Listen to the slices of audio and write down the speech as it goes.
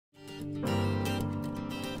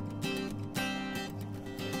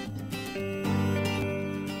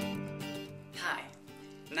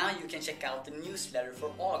can check out the newsletter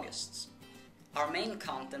for August. Our main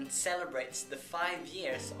content celebrates the 5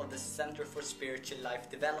 years of the Center for Spiritual Life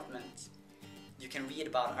Development. You can read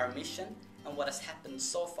about our mission and what has happened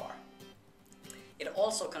so far. It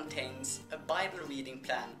also contains a Bible reading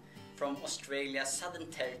plan from Australia's Southern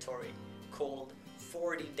Territory called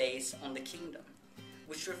 40 Days on the Kingdom,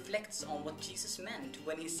 which reflects on what Jesus meant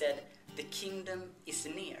when he said, "The kingdom is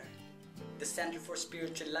near." The Center for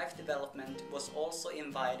Spiritual Life Development was also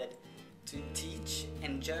invited to teach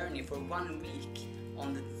and journey for 1 week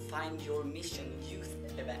on the Find Your Mission youth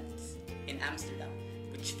event in Amsterdam,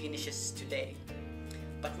 which finishes today.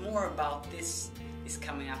 But more about this is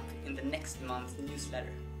coming up in the next month's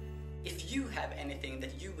newsletter. If you have anything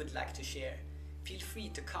that you would like to share, feel free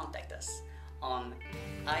to contact us on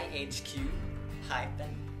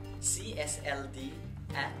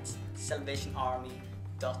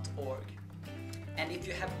ihq-csld@salvationarmy.org. And if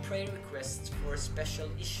you have prayer requests for a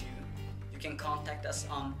special issue, you can contact us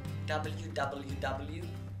on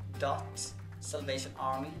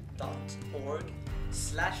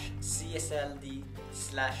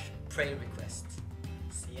www.salvationarmy.org/CSLD/prayer request.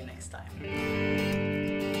 See you next time.